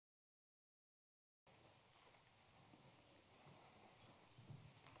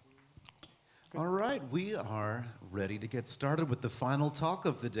All right, we are ready to get started with the final talk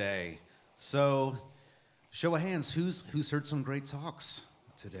of the day. So, show of hands, who's heard some great talks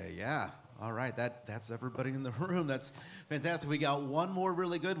today? Yeah, all right, that's everybody in the room. That's fantastic. We got one more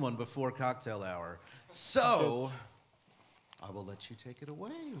really good one before cocktail hour. So, I will let you take it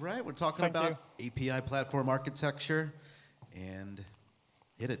away, right? We're talking about API platform architecture, and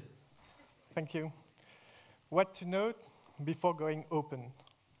hit it. Thank you. What to know before going open?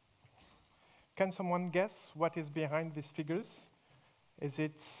 Can someone guess what is behind these figures? Is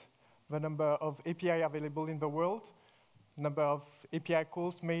it the number of API available in the world, number of API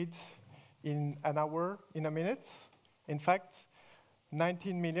calls made in an hour, in a minute? In fact,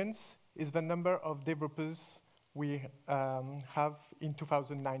 19 million is the number of developers we have in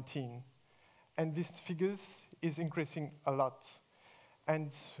 2019. And this figures is increasing a lot.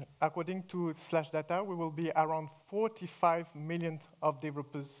 And according to Slashdata, we will be around 45 million of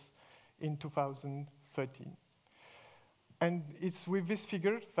developers in 2013. And it's with this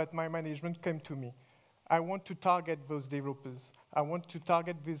figure that my management came to me. I want to target those developers. I want to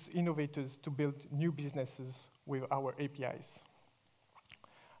target these innovators to build new businesses with our APIs.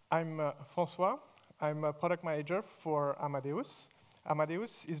 I'm François. I'm a product manager for Amadeus.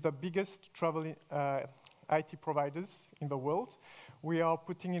 Amadeus is the biggest travel IT providers in the world. We are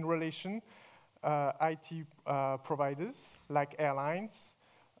putting in relation IT providers like airlines,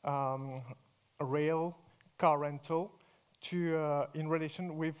 rail, car rental, in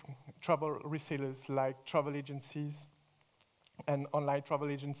relation with travel resellers like travel agencies and online travel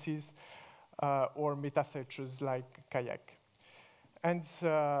agencies or meta searchers like Kayak. And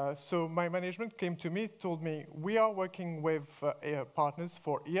so my management came to me, told me, we are working with partners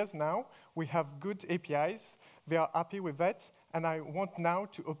for years now. We have good APIs. They are happy with that. And I want now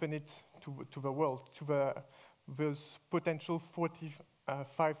to open it to the world, to those potential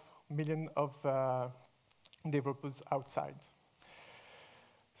 45 million of developers outside.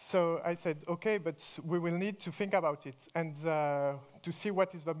 So I said, OK, but we will need to think about it and to see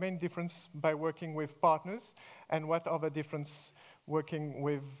what is the main difference by working with partners and what are the differences working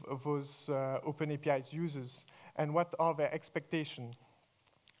with those open APIs users and what are their expectations.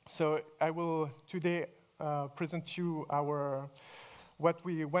 So I will today present you what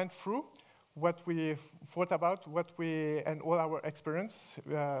we went through, what we thought about, and all our experience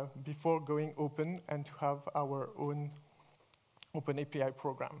before going open and to have our own open API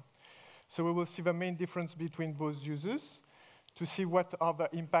program. So we will see the main difference between those users, to see what are the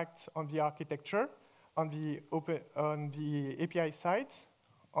impacts on the architecture, on the API side,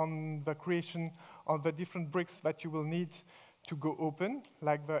 on the creation of the different bricks that you will need to go open,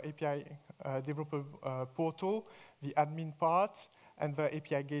 like the API developer portal, the admin part, and the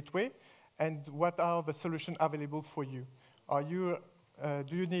API gateway, and what are the solutions available for you.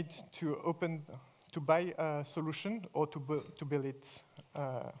 Do you need to buy a solution or to build it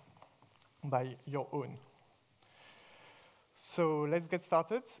by your own? So let's get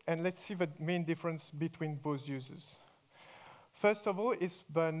started, and let's see the main difference between both users. First of all is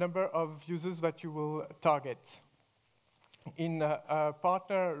the number of users that you will target. In a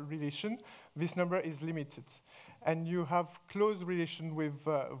partner relation, this number is limited, and you have close relation with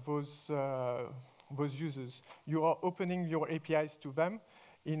those users. You are opening your APIs to them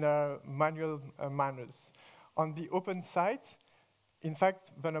in a manual manners. On the open side, in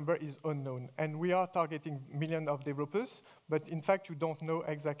fact, the number is unknown, and we are targeting millions of developers, but in fact, you don't know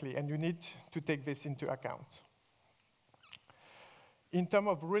exactly, and you need to take this into account. In terms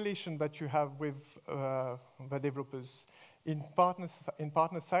of relation that you have with the developers, in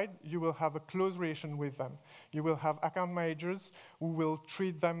partner side, you will have a close relation with them. You will have account managers who will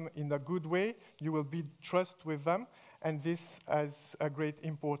treat them in a good way. You will build trust with them, and this has a great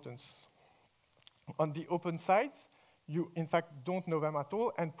importance. On the open side, you, in fact, don't know them at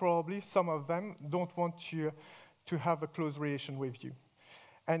all, and probably some of them don't want you to have a close relation with you.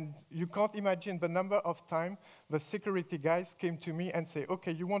 And you can't imagine the number of times the security guys came to me and say,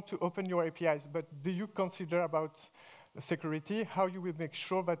 OK, you want to open your APIs, but do you consider about security, how you will make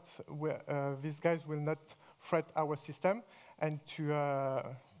sure that these guys will not threat our system and to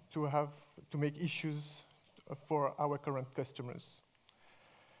make issues for our current customers?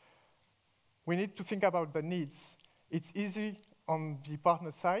 We need to think about the needs. It's easy on the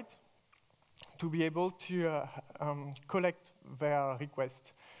partner side to be able to collect their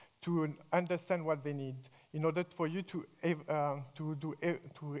requests, to understand what they need, in order for you to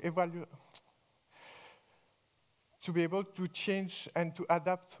evaluate, to be able to change and to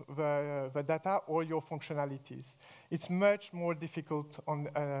adapt the data or your functionalities. It's much more difficult on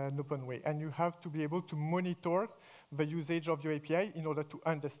an open way, and you have to be able to monitor the usage of your API in order to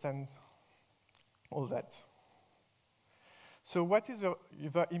understand all that. So what is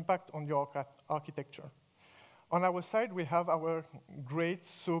the impact on your architecture? On our side, we have our great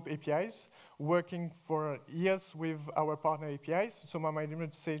SOAP APIs working for years with our partner APIs. So my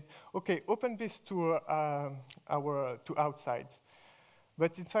management said, okay, open this to outside.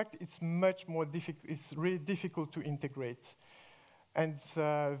 But in fact, it's much more difficult. It's really difficult to integrate. And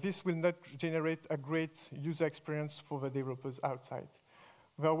this will not generate a great user experience for the developers outside.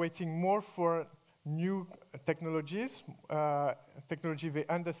 We are waiting more for new technologies, technology they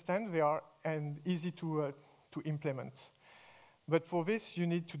understand, they are and easy to implement. But for this, you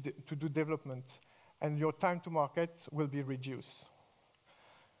need to do development, and your time to market will be reduced.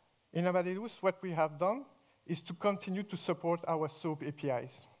 In Amadeus, what we have done is to continue to support our SOAP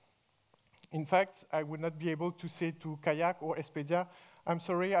APIs. In fact, I would not be able to say to Kayak or Expedia, I'm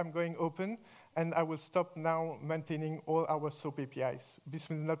sorry, I'm going open, and I will stop now maintaining all our SOAP APIs. This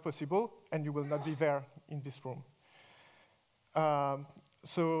will not possible, and you will not be there in this room.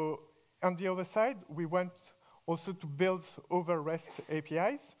 So on the other side, we want also to build over REST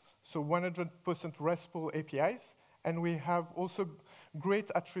APIs, so 100% RESTful APIs, and we have also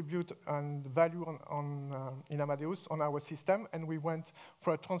great attribute and value in Amadeus on our system, and we went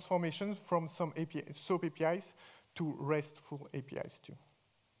for a transformation from some SOAP APIs to RESTful APIs too.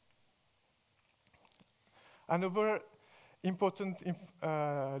 Another important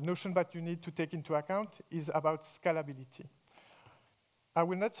notion that you need to take into account is about scalability. I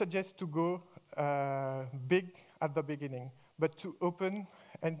will not suggest to go big at the beginning, but to open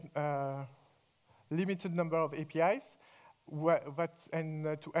and limited number of APIs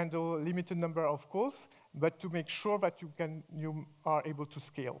and to handle limited number of calls, but to make sure that you are able to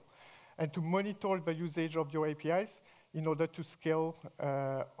scale and to monitor the usage of your APIs in order to scale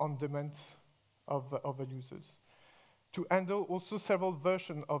on demand of the users. To handle also several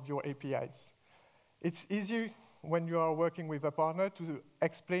versions of your APIs. It's easy when you are working with a partner to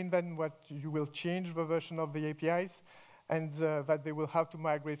explain them what you will change the version of the APIs and that they will have to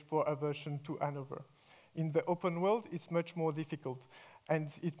migrate for a version to another. In the open world, it's much more difficult, and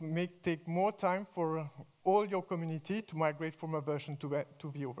it may take more time for all your community to migrate from a version to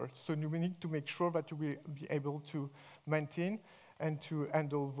the other. So you need to make sure that you will be able to maintain and to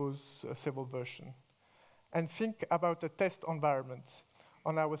handle those several versions. And think about the test environment.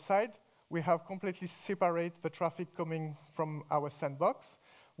 On our side, we have completely separated the traffic coming from our sandbox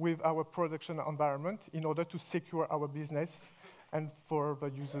with our production environment in order to secure our business and for the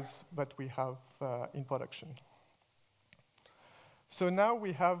users that we have in production. So now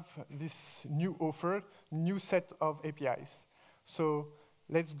we have this new offer, new set of APIs. So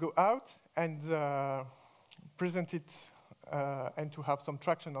let's go out and present it and to have some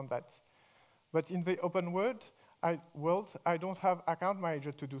traction on that. But in the open world, I don't have account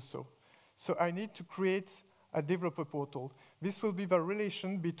manager to do so. So I need to create a developer portal. This will be the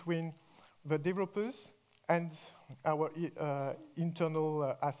relation between the developers and our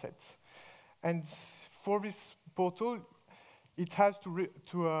internal assets. And for this portal, it has to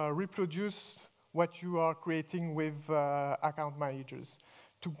reproduce what you are creating with account managers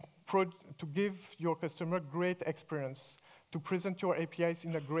to give your customer great experience, to present your APIs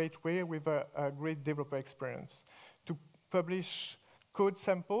in a great way with a great developer experience, to publish code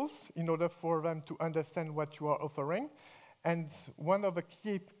samples in order for them to understand what you are offering. And one of the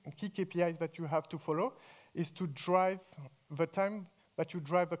key KPIs that you have to follow is to drive the time that you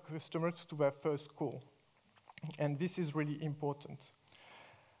drive the customers to their first call. And this is really important.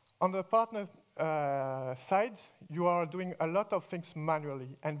 On the partner side, you are doing a lot of things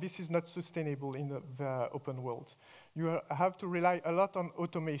manually, and this is not sustainable in the open world. You have to rely a lot on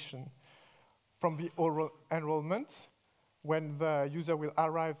automation from the enrollment, when the user will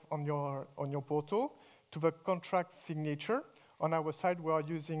arrive on your portal, to the contract signature. On our side, we are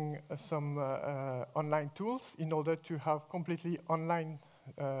using some online tools in order to have completely online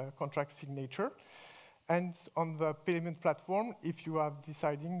contract signature. And on the payment platform, if you are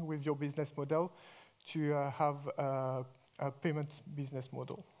deciding with your business model to have a payment business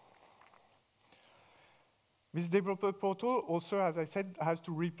model. This developer portal also, as I said, has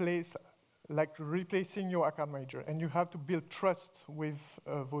to replace, like replacing your account manager, and you have to build trust with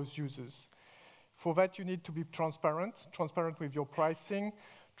those users. For that, you need to be transparent with your pricing,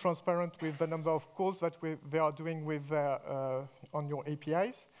 transparent with the number of calls that they are doing with on your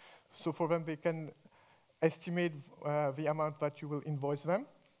APIs. So for them, they can estimate the amount that you will invoice them.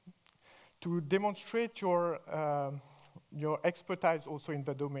 To demonstrate your expertise also in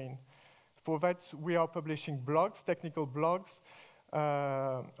the domain. For that, we are publishing blogs, technical blogs,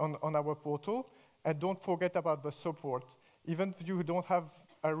 on our portal. And don't forget about the support. Even if you don't have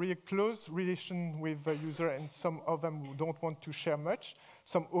a real close relation with the user, and some of them who don't want to share much.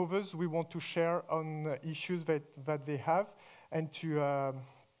 Some others we want to share on issues that they have, and to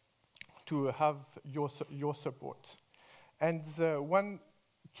have your support. And one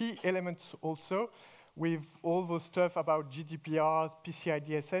key element also, with all those stuff about GDPR, PCI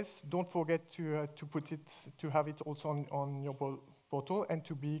DSS, don't forget to have it also on your portal and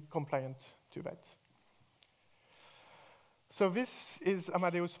to be compliant to that. So this is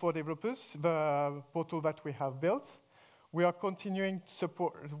Amadeus for Developers, the portal that we have built. We are continuing to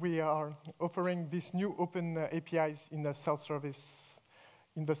support, we are offering these new open APIs in the self-service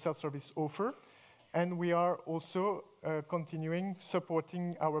offer. And we are also continuing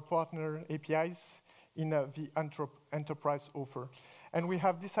supporting our partner APIs in the enterprise offer. And we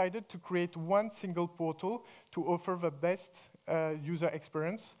have decided to create one single portal to offer the best user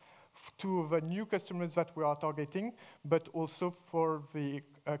experience to the new customers that we are targeting, but also for the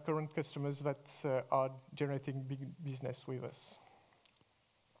current customers that are generating big business with us.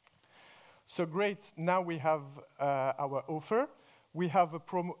 So great, now we have our offer. We have the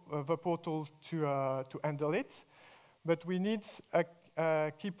portal to handle it, but we need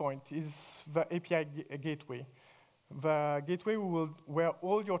a key point, is the API gateway. The gateway where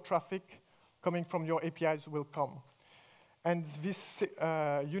all your traffic coming from your APIs will come. And this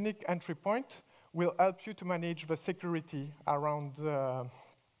unique entry point will help you to manage the security around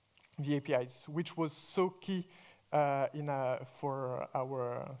the APIs, which was so key for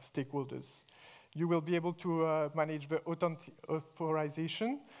our stakeholders. You will be able to manage the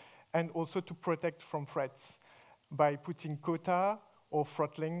authorization and also to protect from threats by putting quota or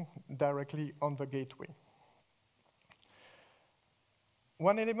throttling directly on the gateway.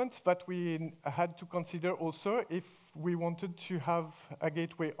 One element that we had to consider also if we wanted to have a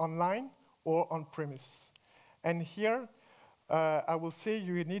gateway online or on-premise. And here, I will say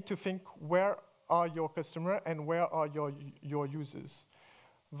you need to think where are your customers and where are your users.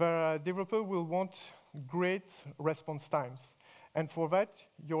 The developer will want great response times. And for that,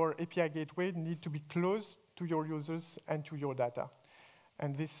 your API gateway needs to be close to your users and to your data.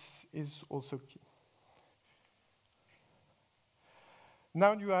 And this is also key.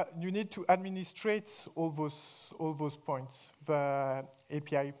 Now you need to administrate all those points, the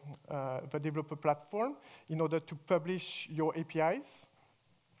API, the developer platform, in order to publish your APIs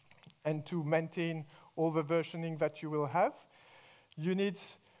and to maintain all the versioning that you will have. You need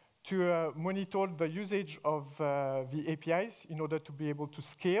to monitor the usage of the APIs in order to be able to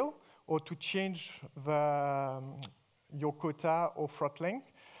scale or to change your quota or throttling.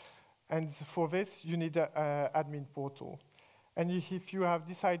 And for this, you need an admin portal. And if you have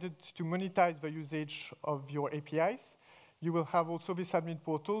decided to monetize the usage of your APIs, you will have also this admin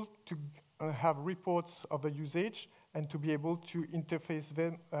portal to have reports of the usage and to be able to interface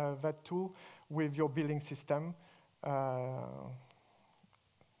that tool with your billing system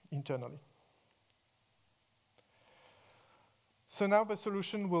internally. So now the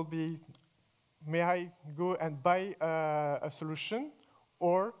solution will be, may I go and buy a solution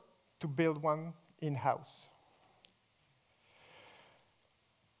or to build one in-house?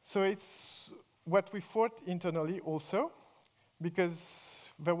 So it's what we thought internally also, because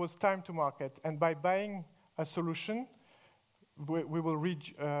there was time to market. And by buying a solution, we will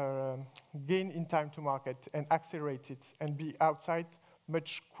gain in time to market and accelerate it and be outside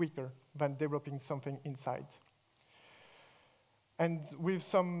much quicker than developing something inside. And with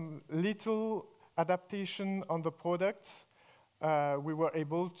some little adaptation on the product, we were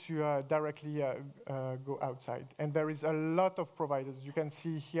able to directly go outside. And there is a lot of providers. You can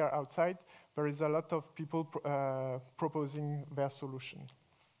see here outside, there is a lot of people proposing their solution.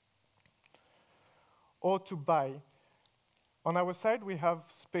 Or to buy. On our side, we have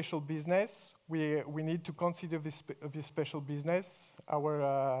special business. We need to consider this special business,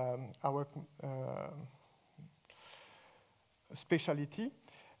 our specialty.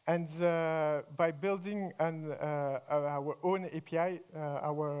 And by building our own API,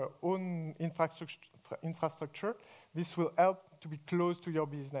 our own infrastructure, this will help to be close to your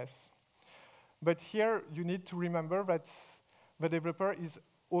business. But here, you need to remember that the developer is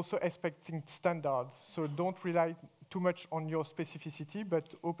also expecting standard. So don't rely too much on your specificity,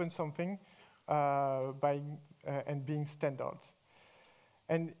 but open something and being standard.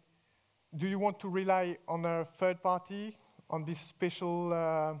 And do you want to rely on a third party on this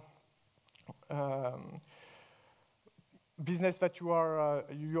special business that you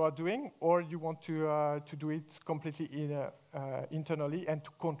are doing, or you want to do it completely internally and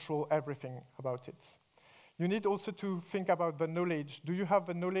to control everything about it? You need also to think about the knowledge. Do you have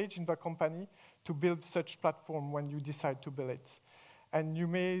the knowledge in the company to build such platform when you decide to build it? and you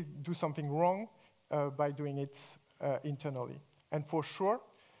may do something wrong by doing it internally. And for sure,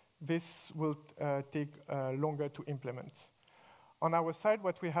 this will take longer to implement. On our side,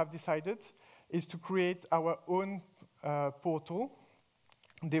 what we have decided is to create our own portal,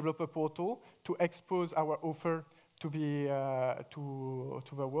 developer portal, to expose our offer to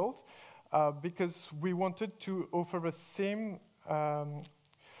the world, because we wanted to offer the same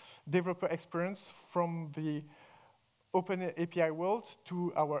developer experience from the open API world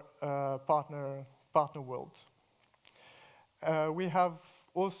to our partner world. We have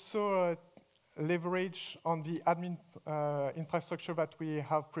also leverage on the admin infrastructure that we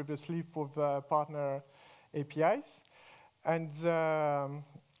have previously for the partner APIs. And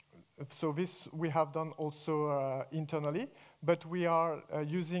so this we have done also internally, but we are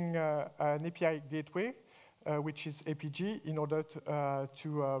using an API gateway, which is APG, in order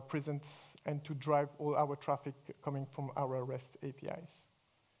to present and to drive all our traffic coming from our REST APIs.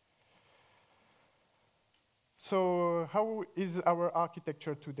 So how is our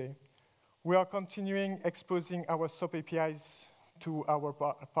architecture today? We are continuing exposing our SOAP APIs to our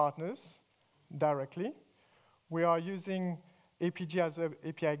partners directly. We are using APG as an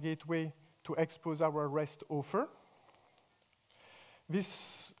API gateway to expose our REST offer.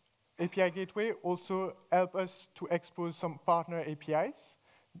 This API gateway also helps us to expose some partner APIs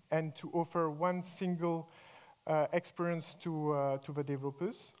and to offer one single experience to the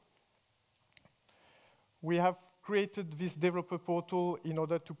developers. We have created this developer portal in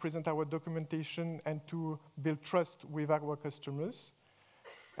order to present our documentation and to build trust with our customers.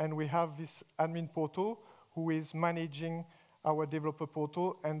 And we have this admin portal who is managing our developer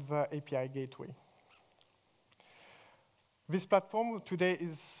portal and the API gateway. This platform today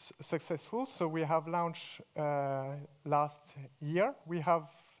is successful, so we have launched last year. We have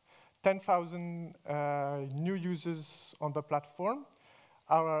 10,000 new users on the platform,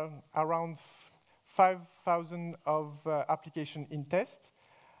 around 5,000 of application in test,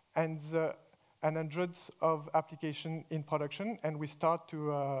 and hundreds of application in production, and we start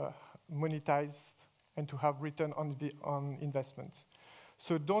to monetize and to have return on investments.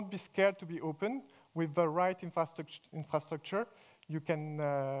 So don't be scared to be open. With the right infrastructure, you can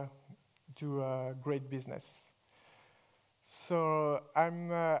do a great business. So I'm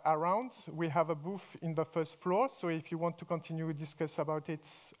around. We have a booth in the first floor, so if you want to continue to discuss about it,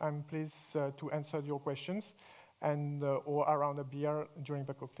 I'm pleased to answer your questions, and or around a beer during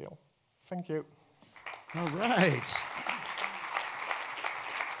the cocktail. Thank you. All right.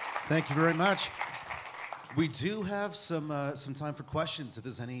 Thank you very much. We do have some time for questions. If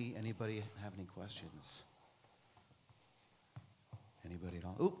there's anybody have any questions, anybody at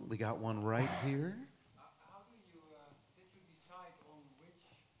all? Oh, we got one right here. How did you decide on which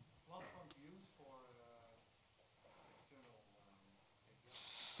platform to use for external?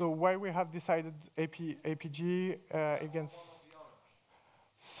 So why we have decided APG against?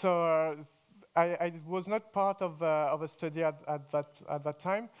 So I was not part of a study at that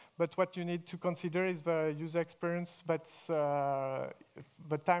time, but what you need to consider is the user experience, that's the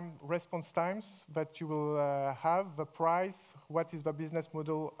response times that you will have, the price, what is the business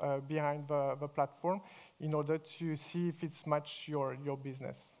model behind the platform, in order to see if it's match your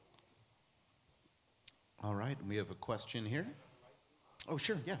business. All right, we have a question here. Oh,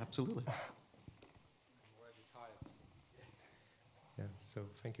 sure, yeah, absolutely. Yeah, so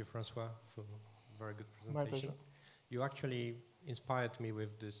thank you, François, for a very good My presentation. pleasure. You actually inspired me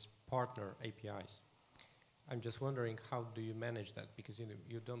with this partner APIs. I'm just wondering, how do you manage that? Because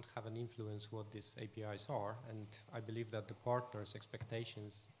you don't have an influence what these APIs are, and I believe that the partner's expectation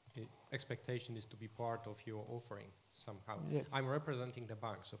is to be part of your offering somehow. Yes. I'm representing the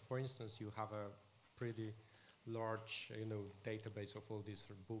bank, so for instance, you have a pretty large, database of all these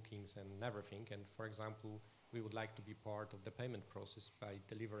bookings and everything, and for example, we would like to be part of the payment process by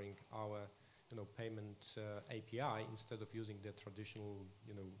delivering our, payment API instead of using the traditional,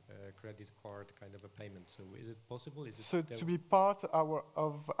 credit card kind of a payment. So is it possible? So to be part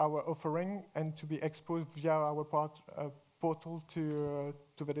of our offering and to be exposed via our portal to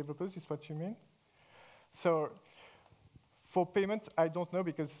the developers is what you mean? So for payment, I don't know,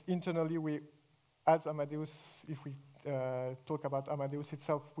 because internally we, as Amadeus, if we talk about Amadeus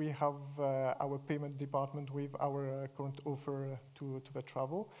itself, we have our payment department with our current offer to the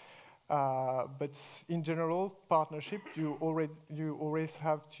travel. But in general, partnership, you always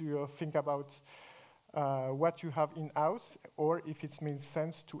have to think about what you have in-house, or if it makes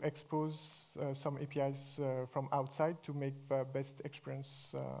sense to expose some APIs from outside to make the best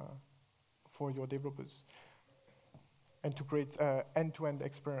experience for your developers and to create end-to-end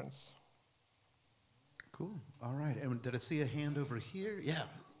experience. Cool. All right. And did I see a hand over here? Yeah.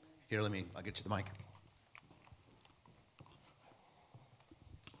 Here, I'll get you the mic.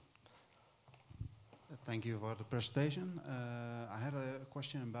 Thank you for the presentation. I had a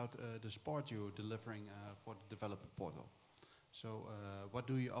question about the support you're delivering for the developer portal. So what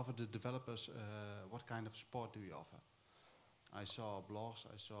do you offer the developers? What kind of support do you offer? I saw blogs,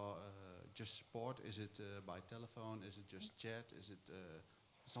 I saw just support. Is it by telephone? Is it just chat? Is it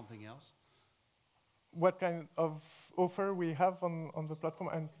something else? What kind of offer we have on the platform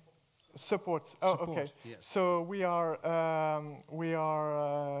and support? Oh, Support, okay. yes. So we are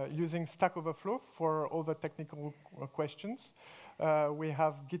using Stack Overflow for all the technical questions. We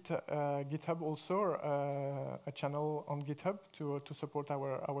have GitHub also, a channel on GitHub to support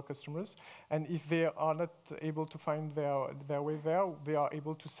our customers. And if they are not able to find their way there, they are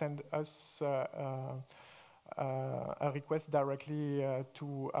able to send us a request directly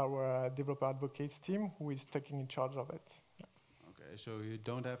to our developer advocates team, who is taking in charge of it. Okay, so you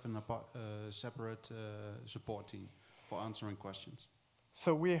don't have a separate support team for answering questions?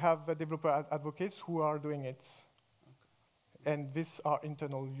 So we have developer advocates who are doing it. Okay. And these are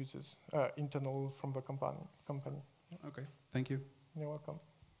internal users, internal from the company. Okay, thank you. You're welcome.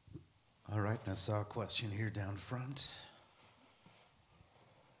 All right, I saw a question here down front.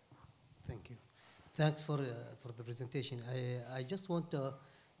 Thank you. Thanks for the presentation. I just want to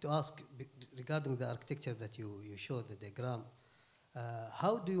ask regarding the architecture that you showed, the diagram.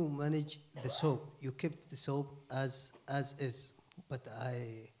 How do you manage the SOAP? You kept the SOAP as is, but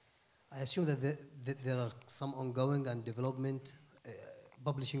I assume that there are some ongoing and development,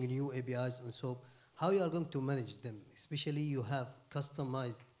 publishing new APIs on SOAP. How you are going to manage them? Especially you have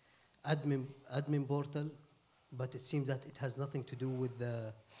customized admin portal, but it seems that it has nothing to do with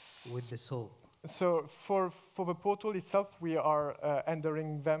the SOAP. So for the portal itself, we are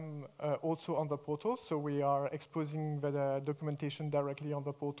entering them also on the portal. So we are exposing the documentation directly on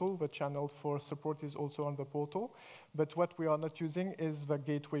the portal. The channel for support is also on the portal. But what we are not using is the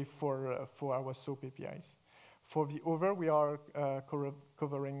gateway for our SOAP APIs. For the other, we are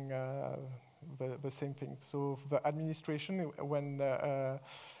covering the same thing. So the administration, when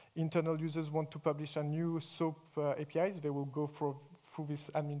internal users want to publish a new SOAP APIs, they will go through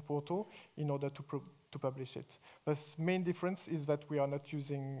this admin portal in order to publish it. The main difference is that we are not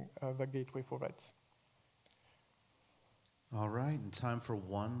using the gateway for that. All right, and time for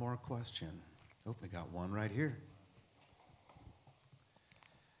one more question. Oh, we got one right here.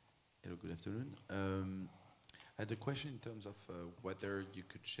 Hello, good afternoon. I had a question in terms of whether you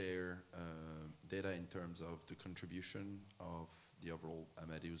could share data in terms of the contribution of the overall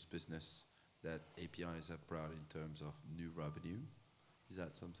Amadeus business that APIs have brought in terms of new revenue. Is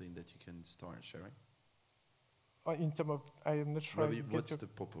that something that you can start sharing? In terms of, I am not sure. What's the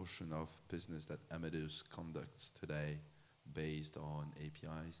proportion of business that Amadeus conducts today based on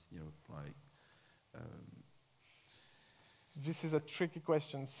APIs? You know, like. This is a tricky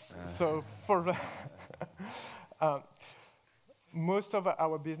question. So for the most of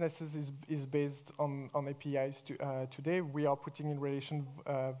our businesses is based on APIs. Today, we are putting in relation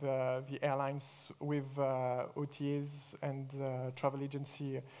the airlines with OTAs and travel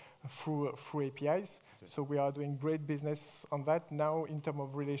agency through APIs. Okay. So we are doing great business on that. Now, in terms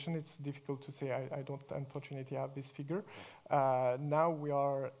of relation, it's difficult to say. I don't unfortunately have this figure. Now we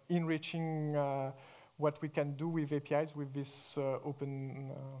are enriching what we can do with APIs with this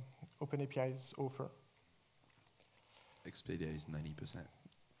open APIs offer. Expedia is 90%.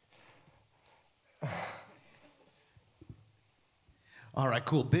 All right,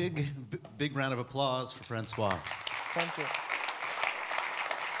 cool. Big round of applause for François. Thank you.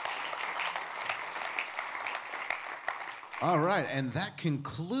 All right, and that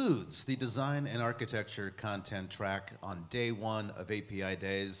concludes the design and architecture content track on day one of API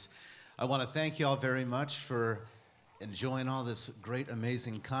Days. I want to thank you all very much for enjoying all this great,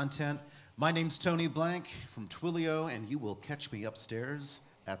 amazing content. My name's Tony Blank from Twilio, and you will catch me upstairs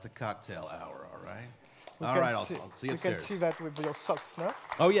at the cocktail hour, all right? All right, I'll see you upstairs. You can see that with your socks, no?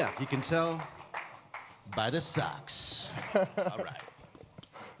 Oh, yeah, you can tell by the socks. All right.